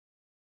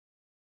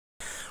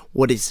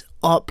What is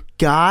up,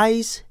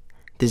 guys?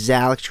 This is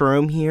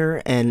Elektron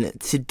here, and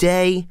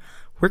today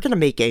we're going to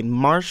make a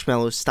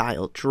Marshmello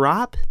style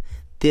drop.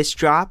 This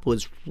drop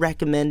was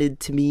recommended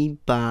to me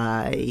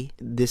by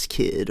this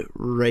kid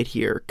right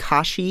here,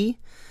 Kashiyop,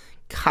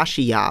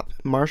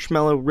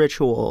 Marshmello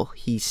Ritual,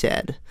 he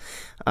said.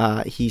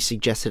 He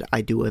suggested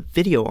I do a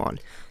video on.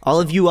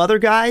 All of you other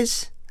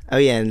guys, oh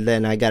yeah, and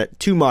then I got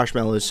 2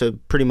 Marshmellos, so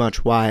pretty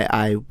much why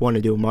I want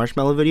to do a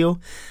Marshmello video.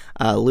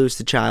 Lewis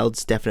the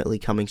Child's definitely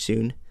coming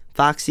soon.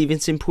 Fox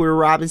Stevenson, Porter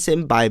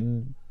Robinson by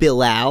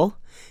Bilal,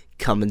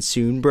 coming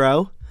soon,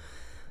 bro.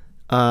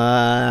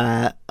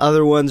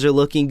 Other ones are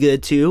looking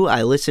good too.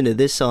 I listened to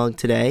this song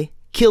today,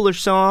 killer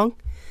song,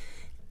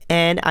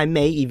 and I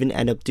may even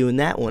end up doing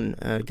that one.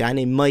 A guy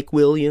named Mike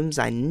Williams.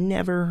 I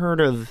never heard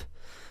of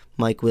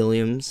Mike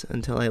Williams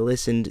until I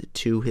listened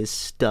to his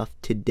stuff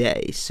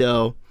today.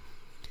 So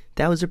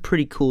that was a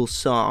pretty cool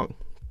song.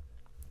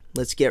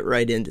 Let's get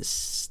right into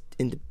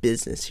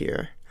business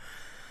here.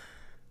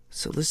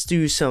 So let's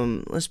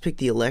pick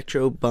the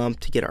electro bump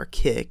to get our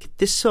kick.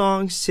 This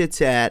song sits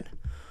at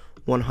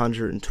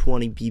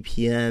 120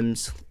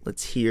 BPMs.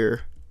 Let's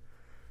hear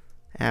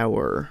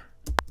our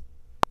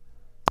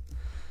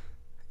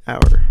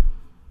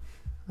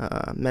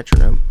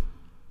metronome.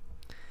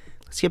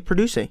 Let's get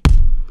producing.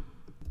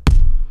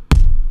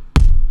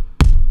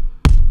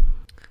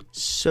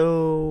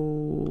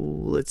 So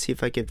let's see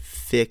if I can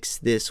fix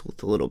this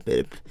with a little bit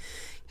of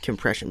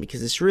compression,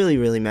 because it's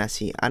really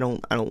messy. I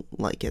don't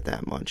like it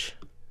that much.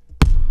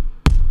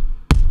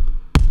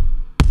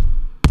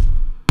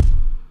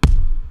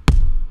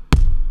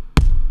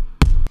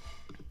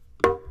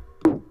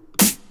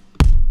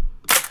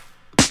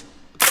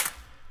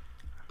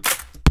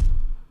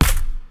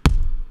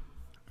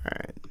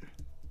 Alright.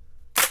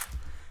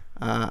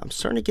 I'm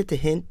starting to get the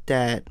hint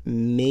that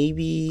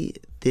maybe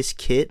this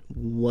kit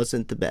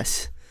wasn't the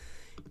best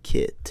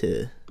kit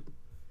to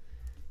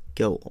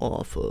go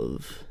off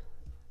of.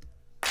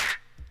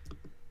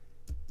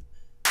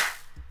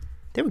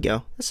 There we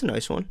go. That's a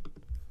nice one.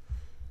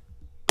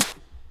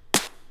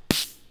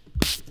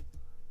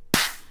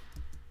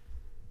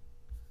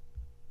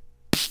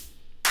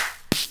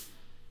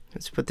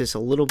 Let's put this a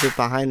little bit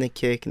behind the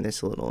kick and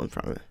this a little in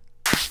front of it.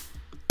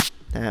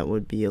 That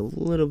would be a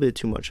little bit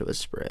too much of a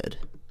spread.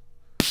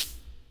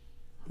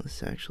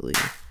 Let's actually...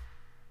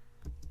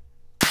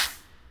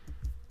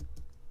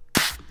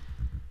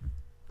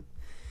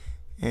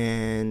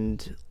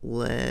 And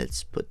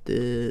let's put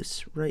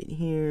this right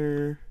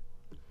here.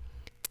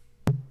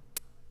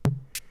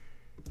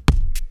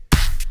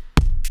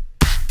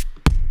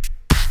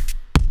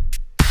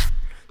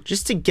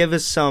 Just to give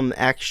us some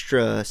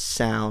extra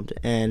sound.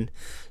 And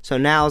so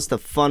now's the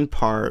fun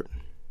part.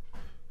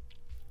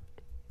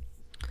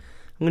 I'm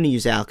going to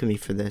use Alchemy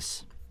for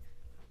this.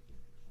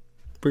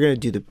 We're going to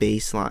do the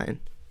bass line.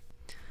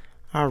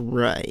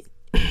 Alright.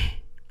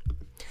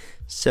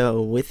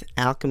 So with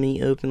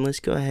Alchemy open, let's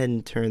go ahead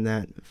and turn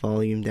that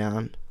volume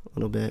down a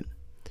little bit.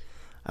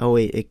 Oh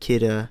wait, a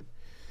kid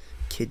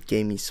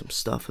gave me some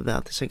stuff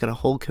about this. I got to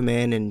hold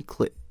command and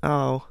click.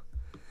 Oh,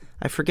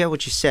 I forget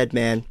what you said,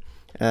 man.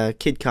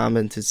 Kid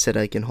commented, said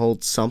I can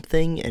hold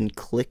something and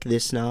click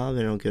this knob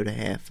and it'll go to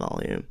half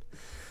volume.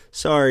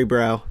 Sorry,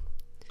 bro.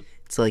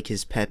 It's like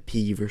his pet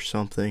peeve or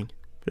something,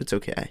 but it's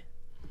okay.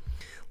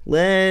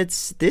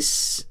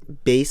 This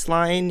bass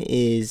line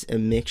is a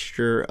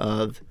mixture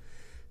of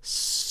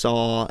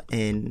saw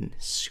and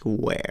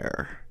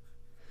square.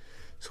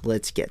 So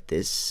let's get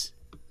this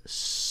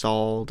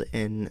sawed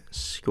and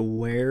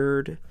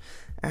squared.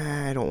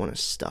 I don't want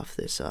to stuff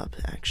this up,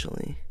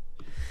 actually,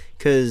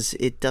 because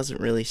it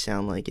doesn't really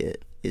sound like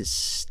it is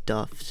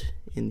stuffed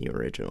in the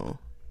original.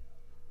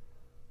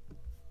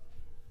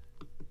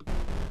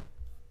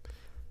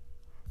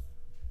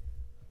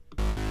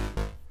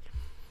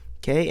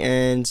 Okay,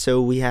 and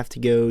so we have to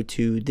go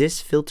to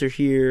this filter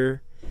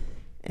here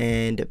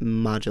and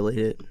modulate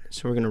it.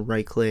 So we're going to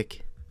right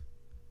click,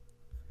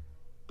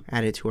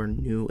 add it to our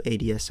new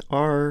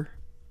ADSR,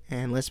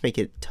 and let's make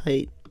it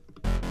tight.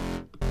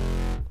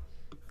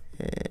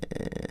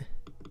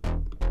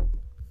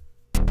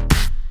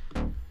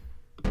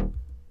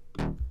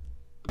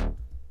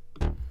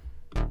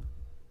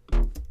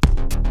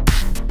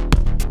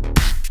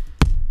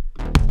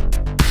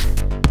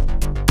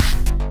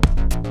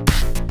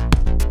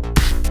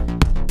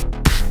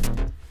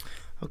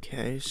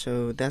 Okay,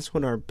 so that's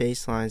what our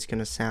bass line is going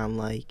to sound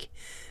like.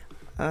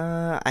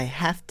 I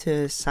have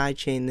to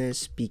sidechain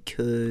this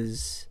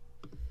because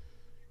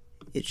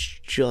it's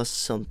just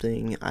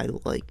something I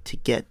like to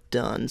get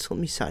done. So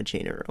let me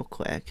sidechain it real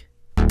quick.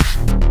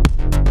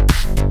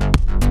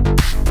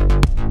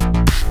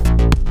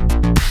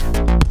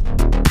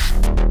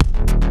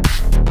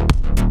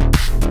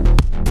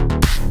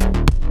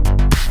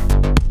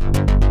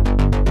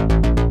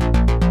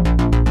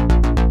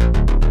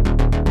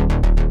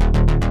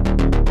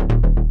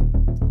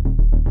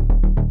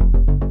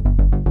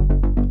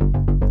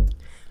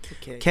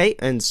 Okay,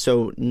 and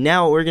so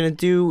now what we're going to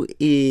do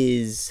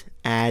is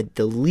add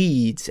the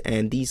leads,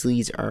 and these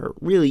leads are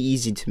really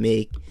easy to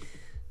make.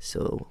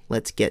 So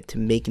let's get to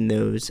making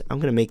those. I'm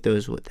going to make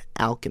those with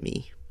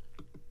Alchemy.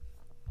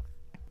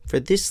 For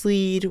this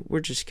lead,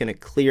 we're just going to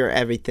clear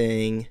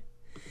everything.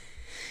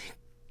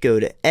 Go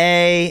to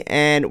A,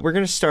 and we're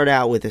going to start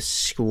out with a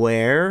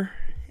square,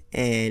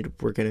 and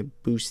we're going to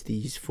boost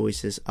these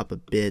voices up a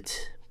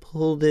bit.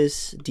 Pull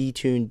this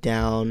detune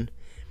down,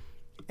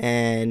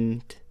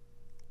 and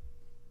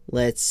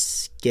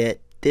let's get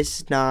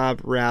this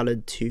knob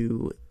routed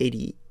to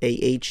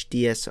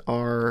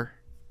HDSR,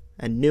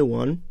 a new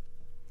one.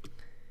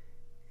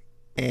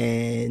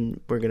 And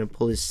we're going to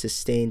pull this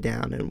sustain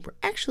down, and we're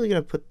actually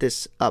going to put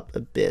this up a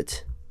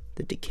bit,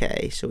 the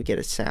decay, so we get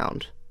a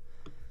sound.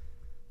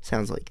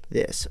 Sounds like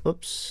this.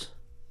 Oops.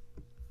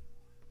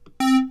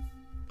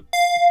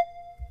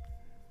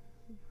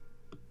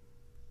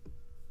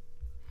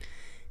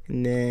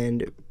 And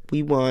then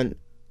we want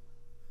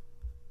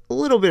a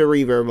little bit of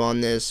reverb on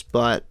this,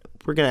 but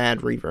we're going to add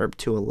reverb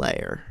to a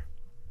layer.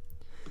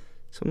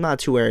 So I'm not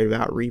too worried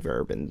about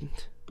reverb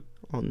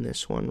on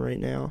this one right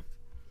now.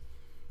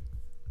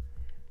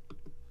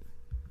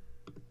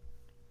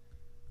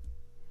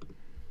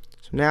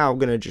 So now I'm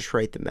going to just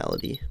write the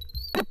melody.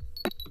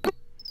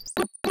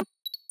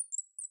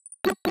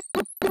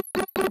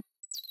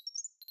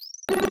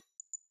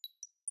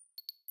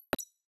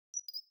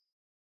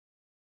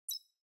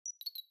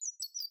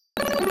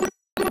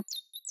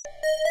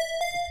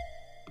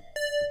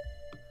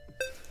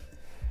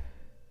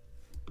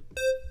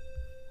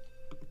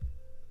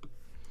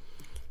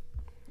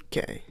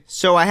 Okay,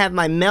 so I have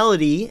my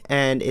melody,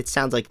 and it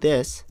sounds like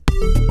this.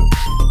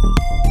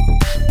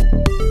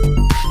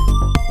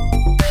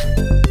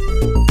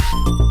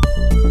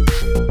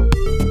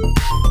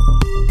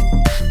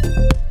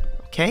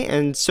 Okay,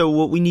 and so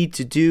what we need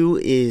to do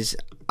is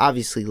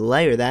obviously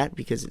layer that,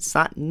 because it's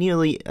not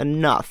nearly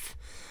enough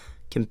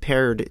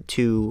compared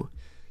to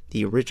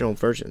the original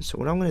version. So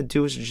what I'm going to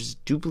do is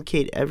just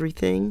duplicate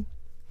everything,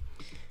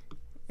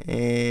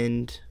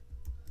 and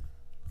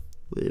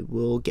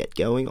we'll get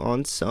going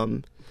on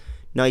some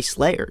nice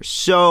layers.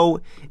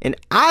 So an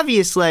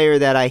obvious layer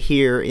that I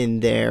hear in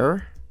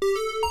there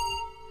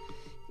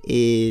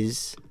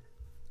is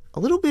a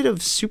little bit of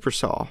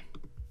supersaw.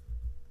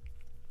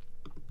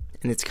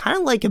 And it's kind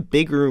of like a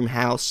big room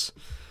house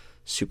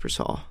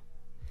supersaw.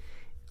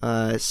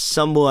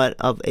 Somewhat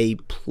of a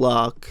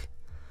pluck.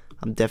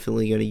 I'm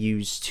definitely going to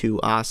use 2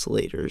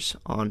 oscillators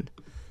on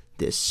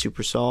this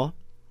supersaw.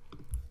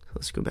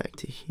 Let's go back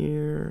to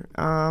here.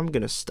 I'm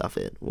going to stuff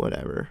it,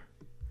 whatever.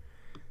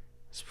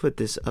 Let's put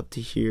this up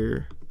to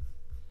here.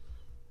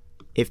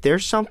 If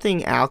there's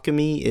something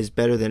Alchemy is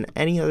better than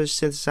any other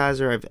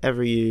synthesizer I've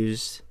ever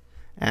used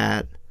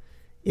at,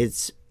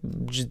 it's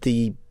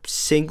the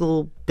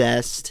single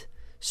best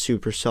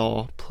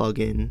supersaw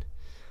plugin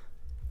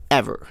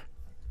ever.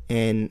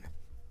 And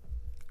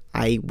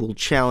I will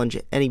challenge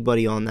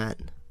anybody on that.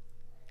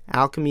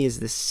 Alchemy is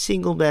the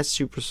single best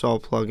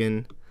supersaw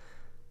plugin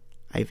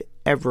I've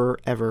ever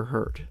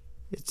heard.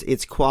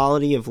 Its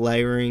quality of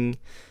layering,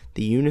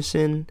 the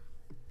unison,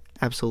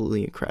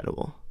 absolutely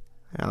incredible.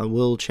 And I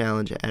will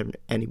challenge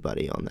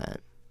anybody on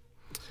that.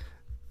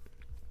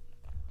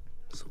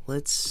 So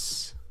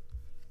let's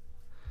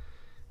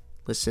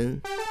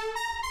listen.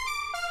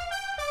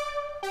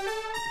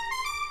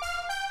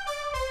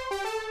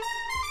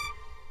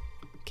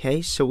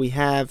 Okay, so we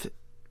have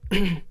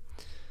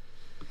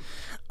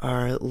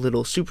our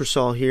little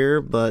supersaw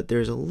here, but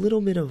there's a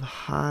little bit of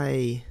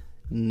highness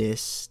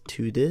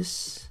to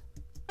this.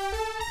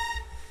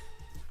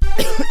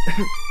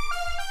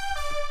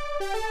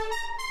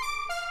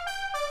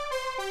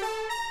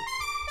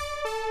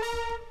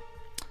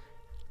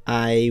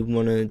 I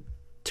want to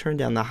turn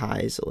down the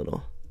highs a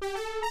little.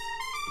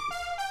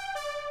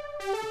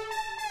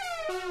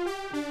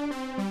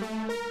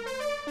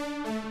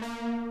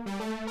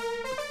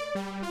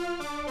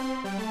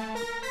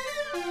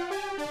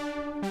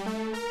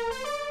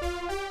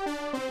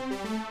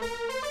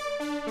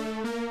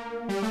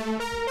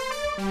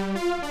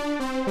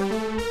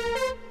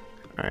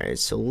 Alright,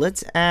 so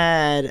let's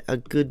add a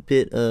good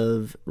bit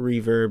of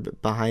reverb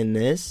behind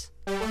this,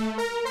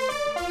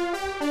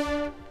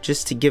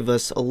 just to give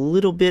us a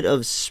little bit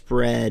of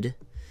spread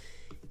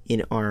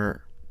in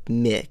our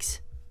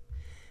mix.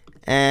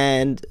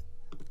 And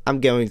I'm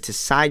going to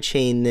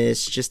sidechain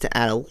this just to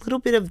add a little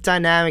bit of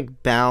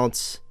dynamic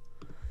bounce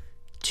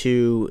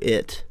to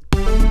it.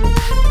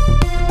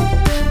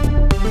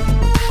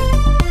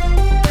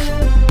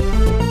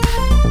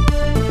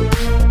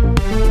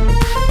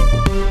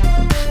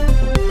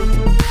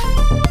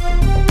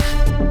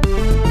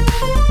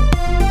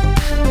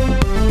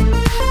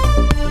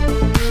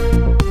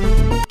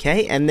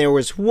 Okay, and there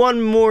was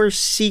one more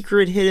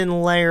secret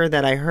hidden layer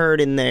that I heard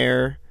in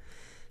there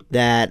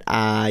that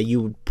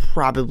you would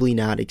probably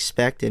not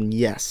expect, and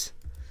yes,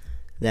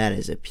 that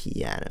is a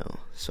piano.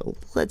 So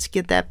let's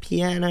get that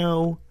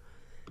piano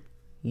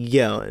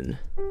going.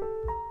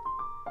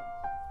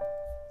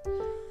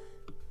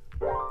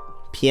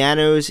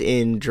 Pianos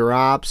in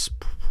drops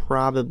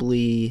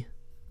probably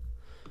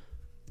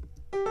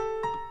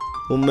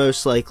will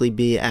most likely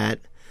be at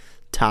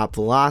top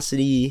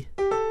velocity.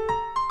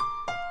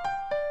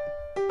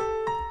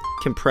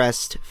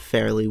 Compressed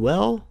fairly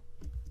well.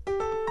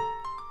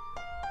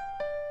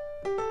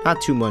 Not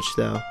too much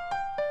though,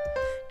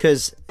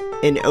 because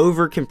an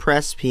over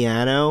compressed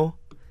piano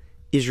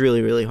is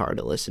really hard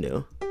to listen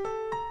to.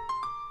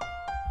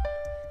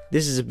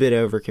 This is a bit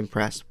over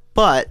compressed,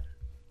 but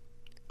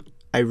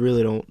I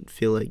really don't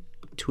feel like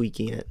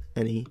tweaking it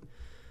any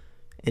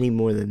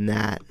more than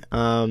that.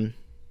 I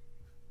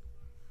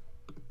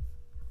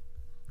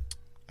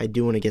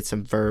do want to get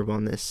some Verb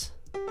on this.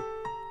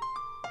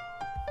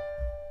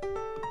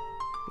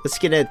 Let's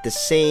get at the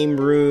same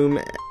room,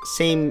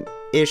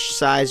 same-ish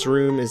size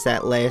room as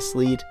that last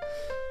lead.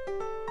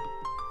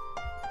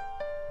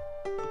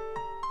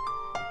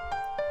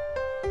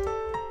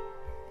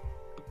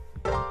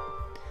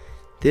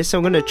 This,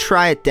 I'm going to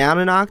try it down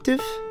an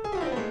octave.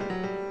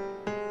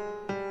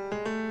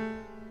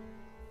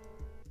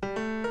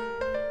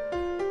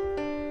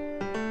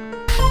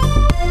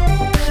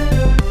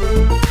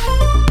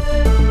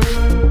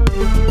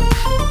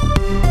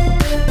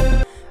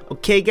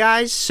 Okay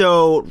guys,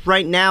 so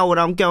right now what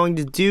I'm going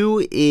to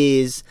do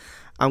is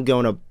I'm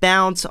going to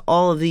bounce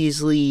all of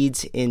these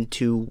leads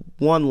into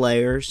one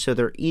layer so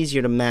they're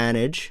easier to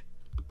manage.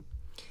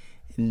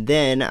 And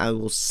then I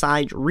will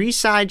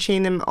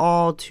re-sidechain them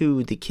all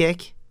to the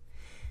kick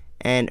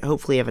and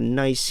hopefully have a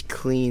nice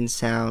clean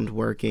sound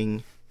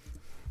working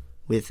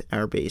with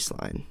our bass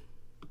line.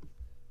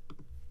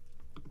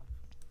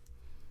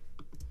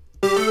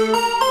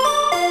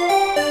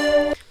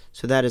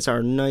 So that is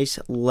our nice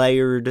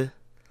layered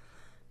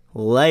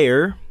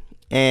layer,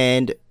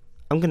 and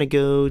I'm gonna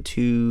go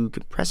to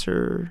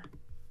compressor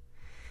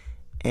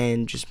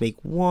and just make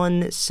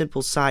one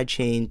simple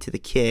sidechain to the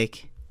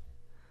kick,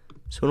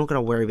 so we're not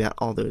gonna worry about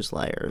all those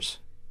layers.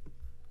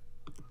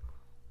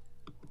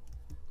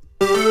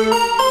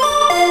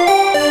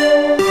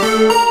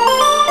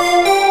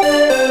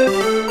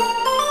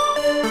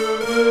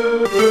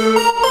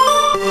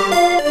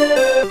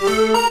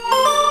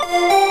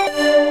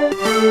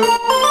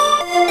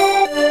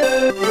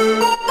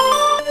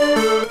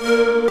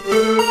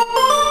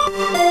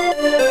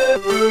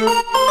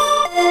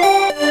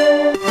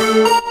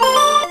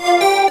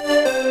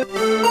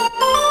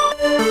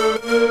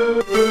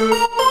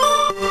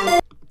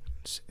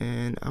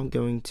 And I'm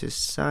going to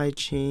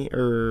sidechain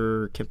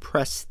or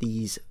compress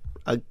these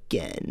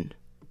again.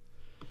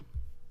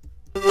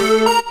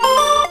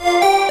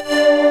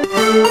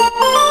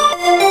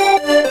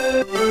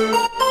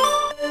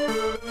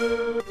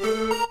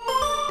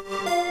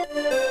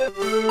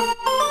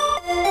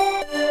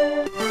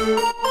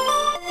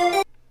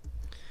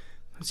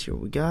 Let's see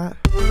what we got.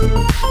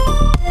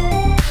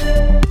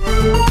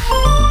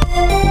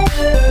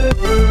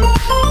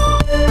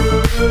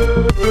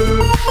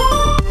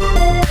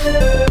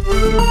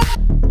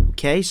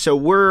 Okay, so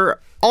we're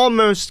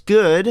almost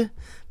good,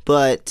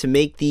 but to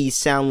make these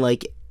sound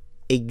like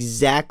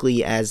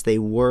exactly as they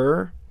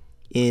were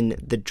in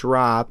the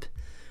drop,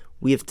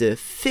 we have to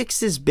fix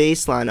this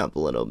bass line up a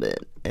little bit,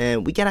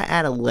 and we gotta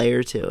add a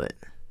layer to it.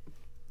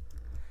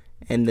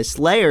 And this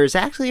layer is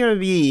actually gonna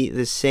be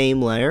the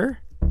same layer,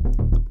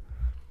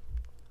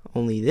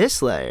 only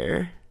this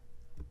layer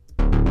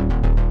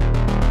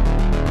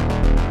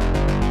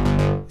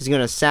is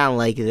gonna sound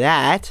like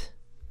that,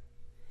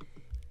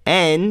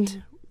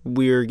 and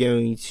we're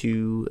going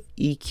to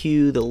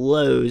EQ the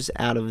lows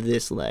out of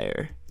this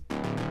layer.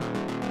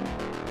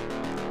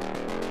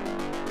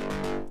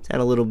 Add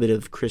a little bit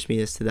of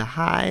crispiness to the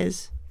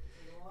highs.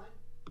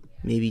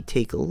 Maybe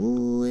take a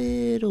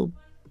little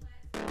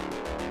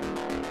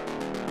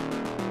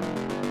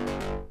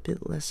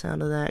bit less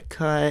out of that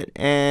cut,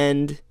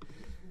 and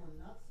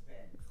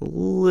a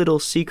little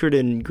secret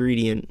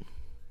ingredient.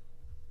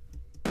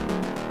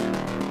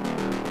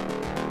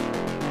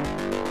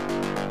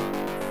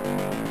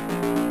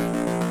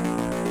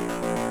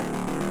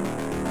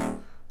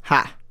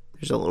 Ha!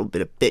 There's a little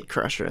bit of bit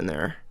crusher in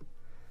there.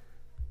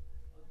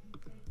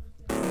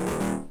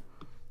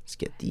 Let's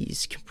get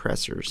these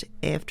compressors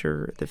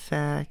after the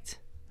fact.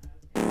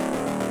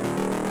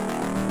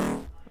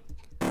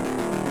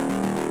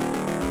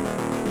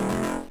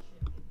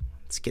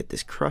 Let's get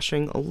this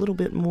crushing a little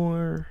bit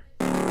more.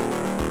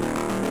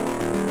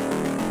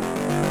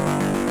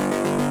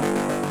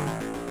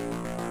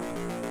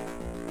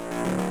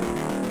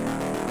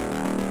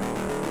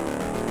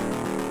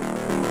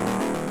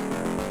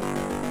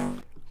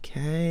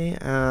 Okay,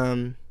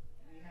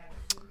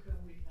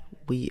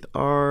 we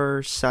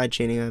are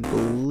sidechaining, I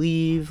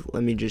believe.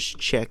 Let me just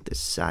check the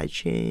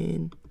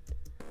sidechain.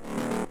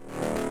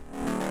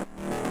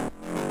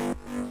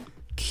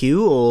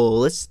 Cool,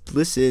 let's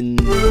listen.